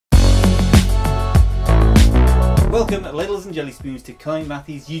Welcome, ladles and jelly spoons, to Kohigh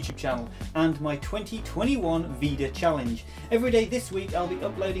Mathy's YouTube channel and my 2021 VEDA challenge. Every day this week I'll be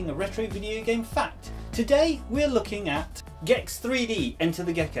uploading a retro video game fact. Today we're looking at Gex 3D Enter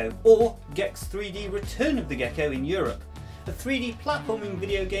the Gecko, or Gex 3D Return of the Gecko in Europe, a 3D platforming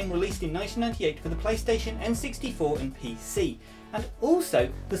video game released in 1998 for the PlayStation, N64 and PC, and also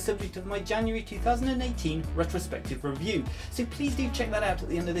the subject of my January 2018 retrospective review, so please do check that out at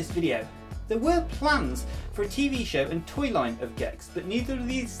the end of this video. There were plans for a TV show and toy line of Gex, but neither of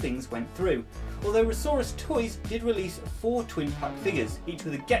these things went through, although Resaurus Toys did release 4 twin pack figures, each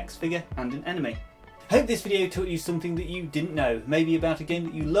with a Gex figure and an enemy. Hope this video taught you something that you didn't know, maybe about a game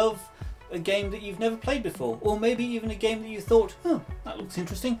that you love, a game that you've never played before, or maybe even a game that you thought, oh, that looks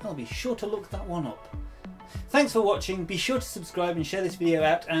interesting, I'll be sure to look that one up. Thanks for watching, be sure to subscribe and share this video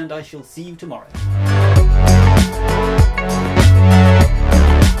out, and I shall see you tomorrow.